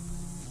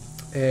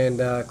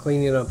and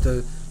cleaning up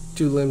the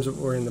 2 limbs that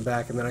were in the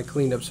back, and then I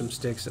cleaned up some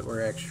sticks that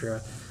were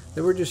extra,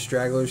 that were just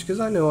stragglers,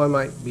 because I know I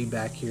might be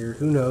back here.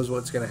 Who knows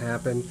what's going to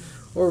happen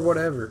or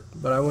whatever,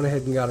 but I went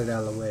ahead and got it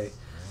out of the way.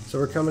 So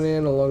we're coming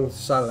in along the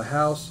side of the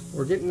house.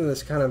 We're getting to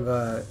this kind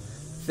of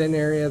thin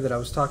area that I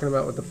was talking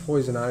about with the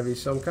poison ivy,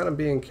 so I'm kind of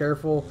being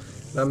careful,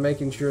 and I'm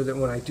making sure that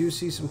when I do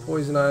see some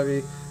poison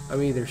ivy,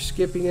 I'm either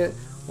skipping it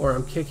or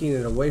I'm kicking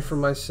it away from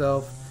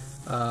myself.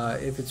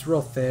 If it's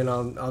real thin,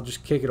 I'll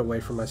just kick it away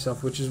from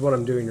myself, which is what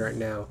I'm doing right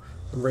now.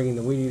 I'm bringing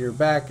the Weedeater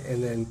back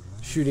and then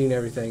shooting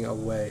everything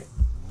away.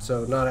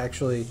 So not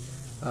actually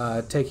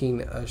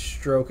taking a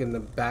stroke in the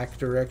back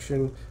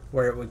direction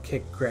where it would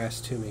kick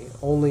grass to me,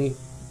 only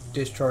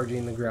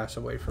discharging the grass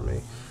away from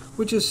me,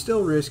 which is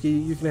still risky.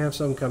 You can have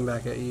some come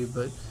back at you,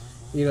 but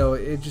you know,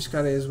 it just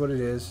kind of is what it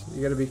is.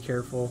 You got to be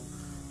careful.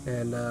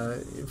 And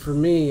for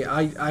me,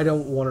 I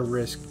don't want to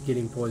risk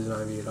getting poison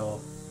ivy at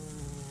all.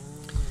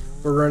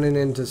 We're running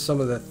into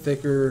some of the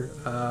thicker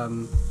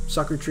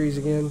sucker trees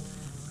again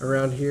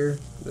around here.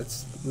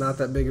 That's not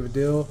that big of a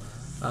deal.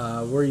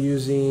 We're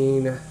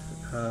using I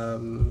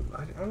don't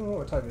know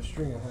what type of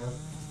string I have.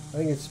 I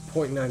think it's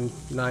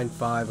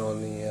 0.995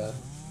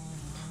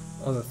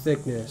 on the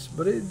thickness,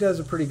 but it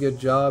does a pretty good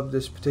job.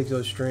 This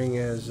particular string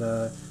is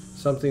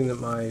something that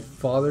my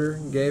father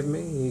gave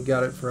me. He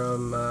got it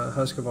from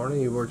Husqvarna.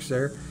 He works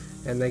there,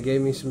 and they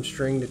gave me some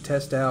string to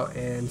test out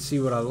and see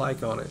what I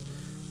like on it,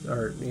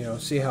 or you know,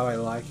 see how I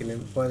like it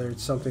and whether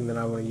it's something that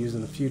I want to use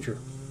in the future.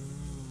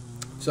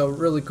 So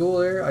really cool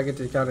there. I get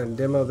to kind of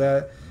demo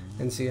that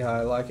and see how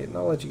I like it, and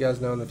I'll let you guys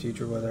know in the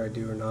future whether I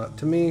do or not.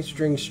 To me,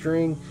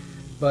 string,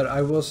 but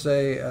I will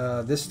say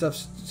this stuff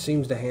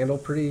seems to handle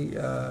pretty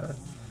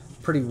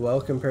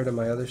well compared to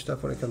my other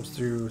stuff when it comes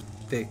through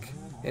thick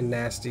and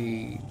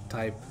nasty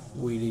type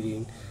weed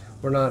eating.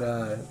 We're not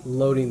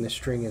loading the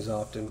string as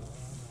often,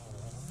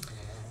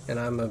 and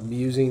I'm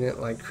abusing it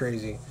like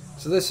crazy.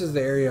 So this is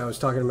the area I was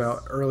talking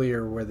about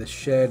earlier where the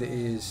shed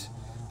is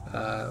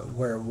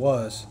where it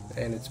was,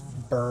 and it's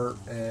burnt,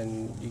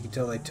 and you can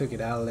tell they took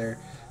it out of there.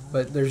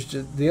 But there's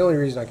just, the only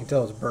reason I can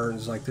tell it's burnt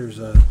is like there's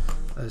a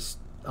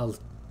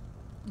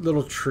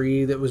little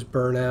tree that was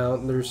burnt out,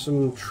 and there's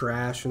some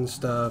trash and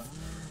stuff.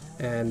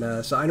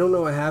 And so I don't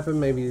know what happened.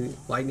 Maybe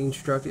lightning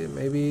struck it.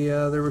 Maybe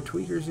there were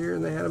tweakers here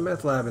and they had a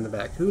meth lab in the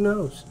back. Who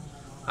knows?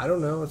 I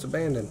don't know. It's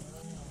abandoned.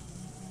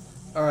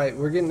 Alright,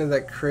 we're getting to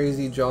that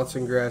crazy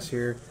Johnson grass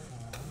here.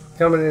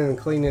 Coming in and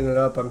cleaning it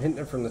up. I'm hitting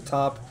it from the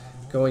top,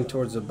 going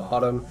towards the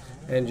bottom,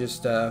 and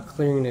just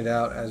clearing it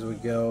out as we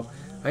go.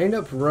 I end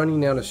up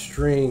running out of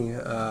string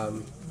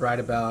right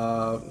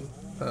about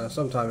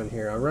sometime in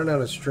here. I run out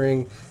of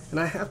string, and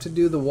I have to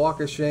do the walk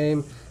of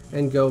shame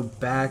and go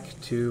back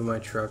to my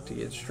truck to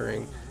get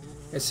string.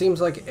 It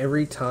seems like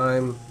every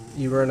time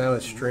you run out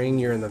of string,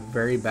 you're in the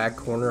very back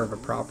corner of a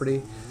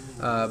property.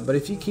 But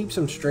if you keep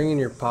some string in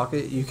your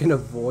pocket, you can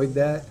avoid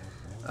that.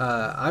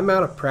 I'm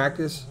out of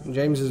practice.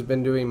 James has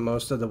been doing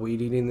most of the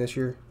weed eating this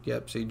year.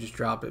 Yep, so you just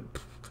drop it.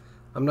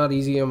 I'm not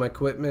easy on my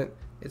equipment.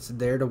 It's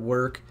there to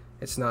work.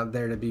 It's not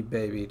there to be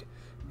babied.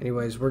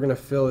 Anyways, we're going to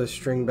fill this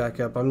string back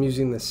up. I'm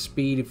using the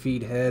speed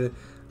feed head.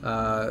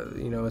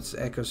 You know, it's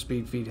Echo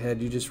Speed Feed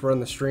Head. You just run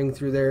the string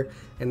through there,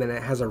 and then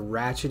it has a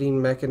ratcheting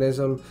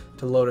mechanism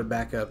to load it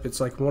back up. It's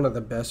like one of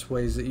the best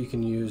ways that you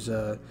can use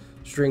a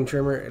string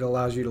trimmer. It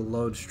allows you to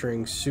load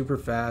string super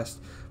fast.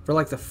 For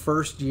like the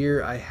first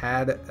year I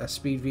had a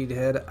Speed Feed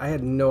Head, I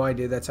had no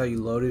idea that's how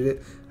you loaded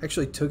it. I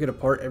actually took it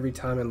apart every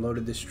time and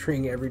loaded the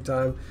string every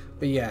time.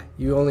 But yeah,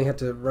 you only have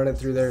to run it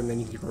through there and then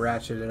you can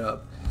ratchet it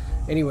up.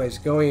 Anyways,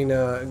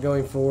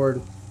 going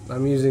forward,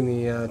 I'm using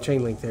the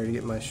chain link there to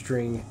get my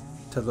string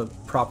to the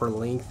proper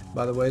length,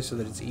 by the way, so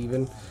that it's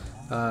even.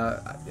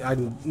 I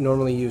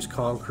normally use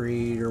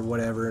concrete or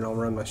whatever, and I'll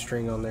run my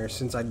string on there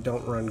since I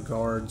don't run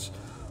guards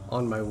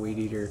on my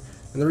Weedeater.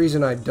 And the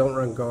reason I don't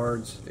run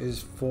guards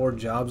is for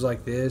jobs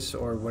like this,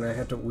 or when I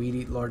have to weed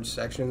eat large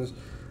sections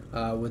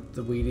with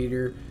the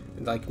Weedeater,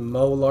 like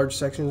mow large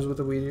sections with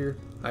the Weedeater.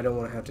 I don't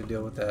want to have to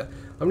deal with that.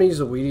 I'm going to use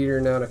the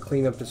Weedeater now to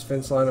clean up this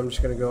fence line. I'm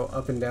just going to go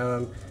up and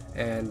down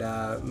and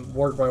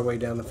work my way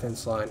down the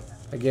fence line.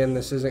 Again,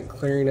 this isn't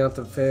clearing out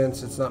the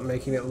fence. It's not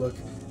making it look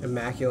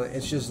immaculate.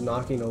 It's just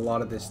knocking a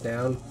lot of this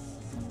down.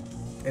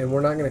 And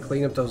we're not going to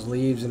clean up those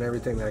leaves and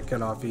everything that I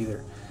cut off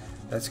either.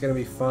 That's going to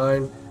be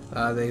fine.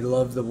 They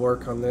love the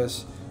work on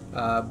this.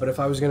 But if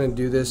I was going to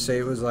do this, say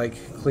it was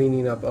like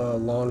cleaning up a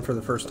lawn for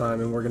the first time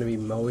and we're going to be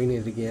mowing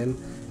it again,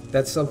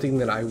 that's something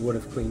that I would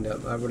have cleaned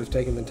up. I would have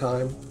taken the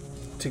time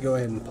to go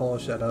ahead and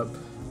polish that up.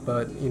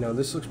 But, you know,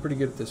 this looks pretty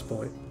good at this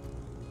point.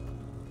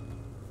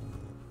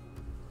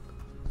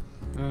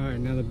 Alright,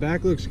 now the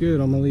back looks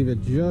good. I'm going to leave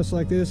it just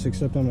like this,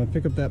 except I'm going to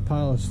pick up that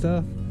pile of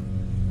stuff.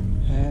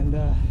 And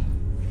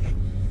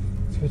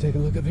let's go take a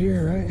look up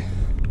here, right?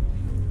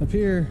 Up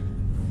here,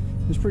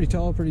 it's pretty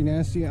tall, pretty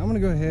nasty. I'm going to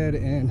go ahead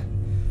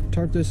and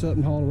tarp this up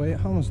and haul it away.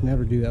 I almost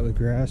never do that with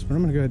grass, but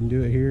I'm going to go ahead and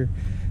do it here.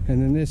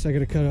 And then this I got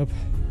to cut up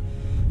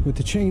with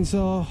the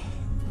chainsaw.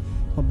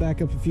 I'll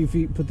back up a few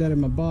feet, put that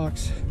in my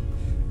box,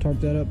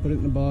 tarp that up, put it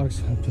in the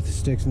box. I'll put the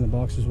sticks in the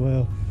box as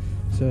well.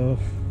 So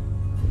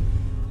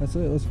that's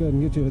it. Let's go ahead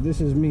and get to it.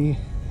 This is me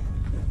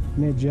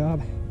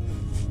mid-job.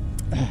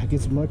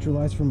 Get some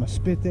electrolytes from my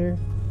spit there,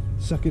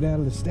 suck it out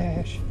of the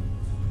stash,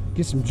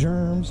 get some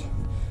germs,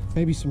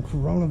 maybe some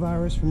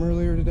coronavirus from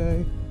earlier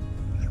today.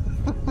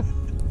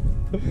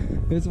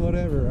 It's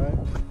whatever, right?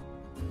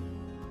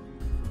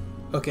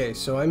 Okay,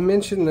 so I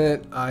mentioned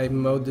that I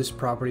mowed this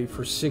property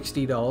for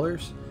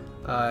 $60,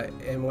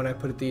 and when I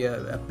put the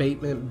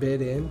abatement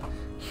bid in,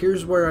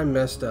 here's where I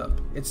messed up.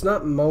 It's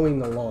not mowing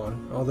the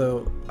lawn,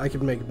 although I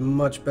could make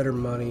much better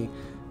money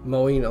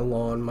mowing a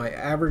lawn. My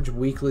average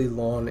weekly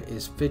lawn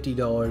is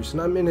 $50,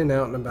 and I'm in and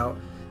out in about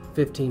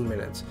 15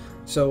 minutes.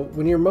 So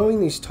when you're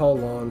mowing these tall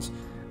lawns,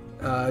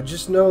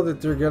 just know that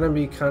they're going to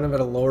be kind of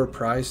at a lower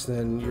price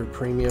than your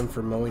premium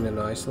for mowing a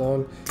nice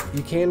lawn.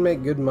 You can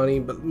make good money,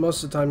 but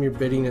most of the time you're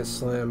bidding it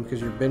slim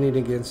because you're bidding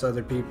against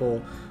other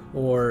people,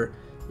 or,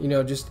 you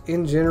know, just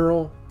in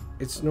general,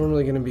 it's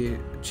normally going to be a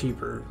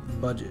cheaper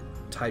budget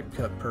type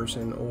cut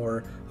person,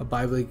 or a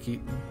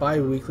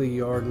bi-weekly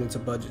yard and it's a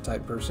budget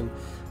type person.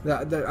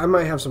 That I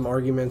might have some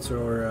arguments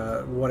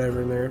or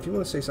whatever in there. If you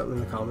want to say something in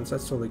the comments,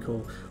 that's totally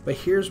cool. But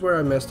here's where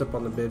I messed up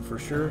on the bid for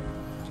sure.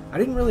 I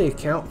didn't really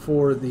account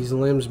for these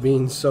limbs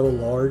being so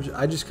large.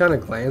 I just kind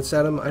of glanced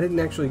at them. I didn't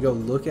actually go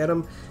look at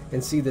them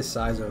and see the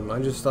size of them.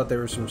 I just thought they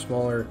were some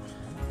smaller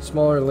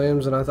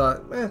limbs, and I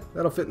thought,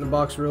 that'll fit in the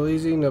box real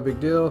easy, no big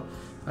deal.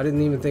 I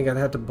didn't even think I'd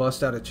have to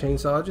bust out a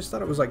chainsaw. I just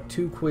thought it was like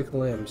 2 quick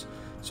limbs.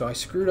 So I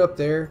screwed up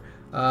there.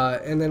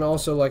 And then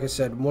also, like I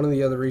said, one of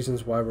the other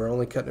reasons why we're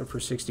only cutting it for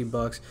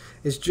 $60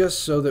 is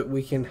just so that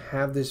we can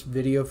have this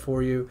video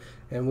for you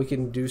and we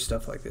can do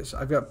stuff like this.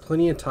 I've got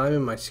plenty of time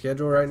in my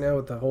schedule right now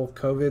with the whole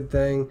COVID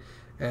thing,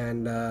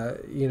 and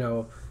you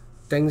know,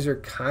 things are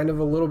kind of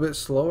a little bit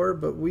slower,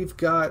 but we've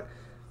got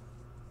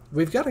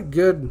a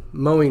good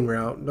mowing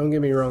route, don't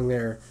get me wrong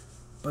there,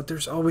 but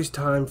there's always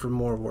time for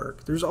more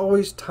work. There's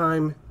always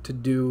time to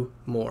do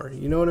more,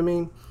 you know what I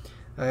mean?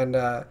 And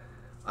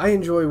I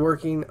enjoy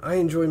working, I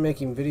enjoy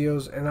making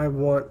videos, and I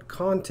want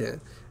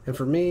content. And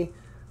for me,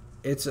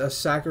 it's a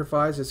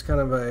sacrifice. It's kind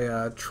of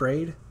a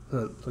trade.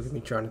 Look at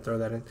me trying to throw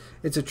that in.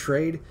 It's a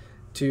trade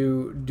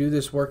to do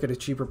this work at a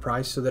cheaper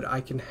price so that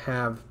I can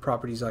have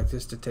properties like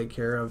this to take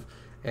care of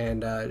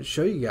and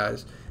show you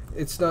guys.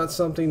 It's not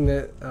something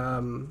that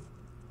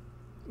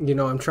you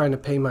know, I'm trying to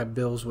pay my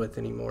bills with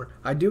anymore.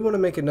 I do want to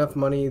make enough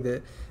money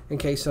that in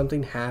case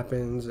something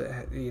happens,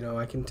 you know,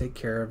 I can take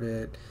care of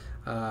it.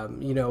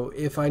 You know,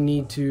 if I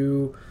need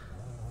to,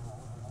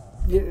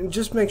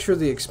 just make sure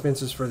the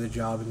expenses for the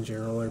job in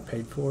general are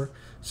paid for.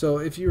 So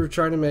if you were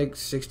trying to make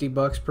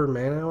 $60 per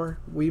man hour,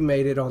 we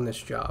made it on this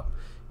job.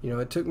 You know,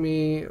 it took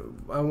me,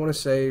 I want to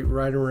say,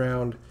 right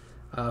around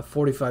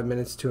 45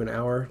 minutes to an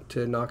hour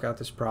to knock out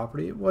this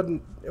property. It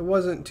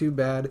wasn't too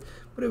bad,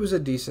 but it was a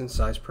decent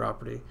sized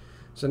property.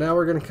 So now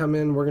we're going to come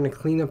in, we're going to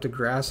clean up the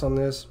grass on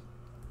this.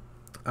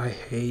 I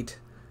hate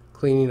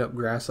cleaning up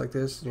grass like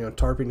this, you know,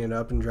 tarping it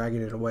up and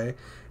dragging it away.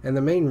 And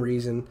the main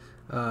reason,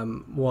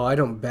 well, I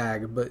don't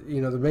bag, but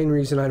you know, the main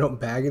reason I don't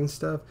bag and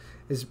stuff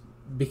is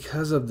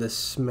because of the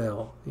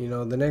smell. You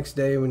know, the next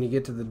day when you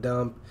get to the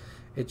dump,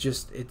 it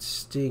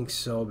stinks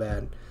so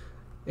bad.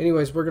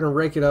 Anyways, we're gonna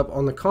rake it up.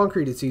 On the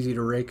concrete, it's easy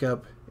to rake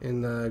up.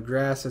 In the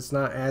grass, it's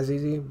not as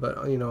easy,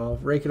 but you know, I'll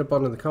rake it up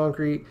onto the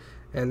concrete,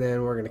 and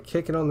then we're gonna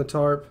kick it on the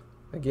tarp.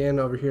 Again,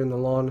 over here in the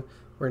lawn,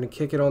 we're gonna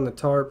kick it on the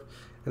tarp,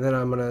 and then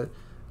I'm gonna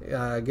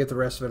get the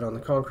rest of it on the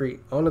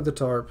concrete onto the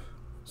tarp.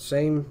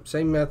 Same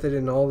method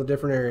in all the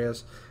different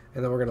areas,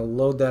 and then we're going to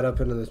load that up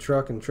into the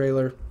truck and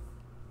trailer,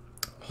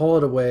 haul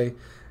it away,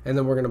 and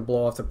then we're going to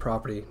blow off the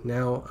property.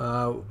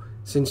 Now,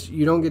 since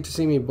you don't get to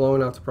see me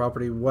blowing out the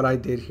property, what I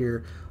did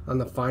here on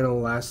the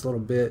last little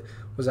bit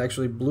was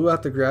actually blew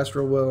out the grass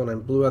real well, and I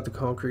blew out the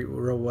concrete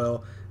real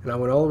well, and I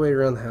went all the way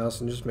around the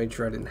house and just made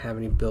sure I didn't have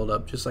any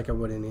buildup, just like I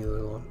would any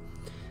other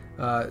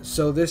lawn.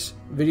 So this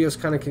video is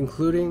kind of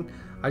concluding.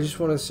 I just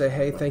want to say,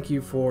 hey, thank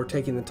you for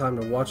taking the time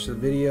to watch the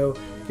video.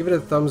 Give it a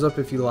thumbs up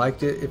if you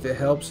liked it. If it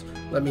helps,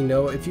 let me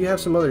know. If you have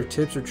some other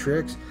tips or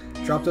tricks,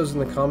 drop those in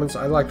the comments.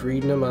 I like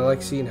reading them. I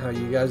like seeing how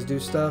you guys do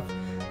stuff.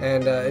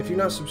 And if you're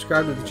not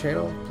subscribed to the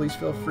channel, please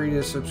feel free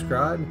to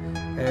subscribe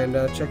and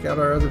check out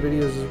our other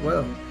videos as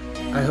well.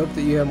 I hope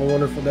that you have a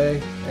wonderful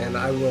day, and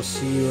I will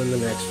see you in the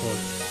next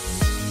one.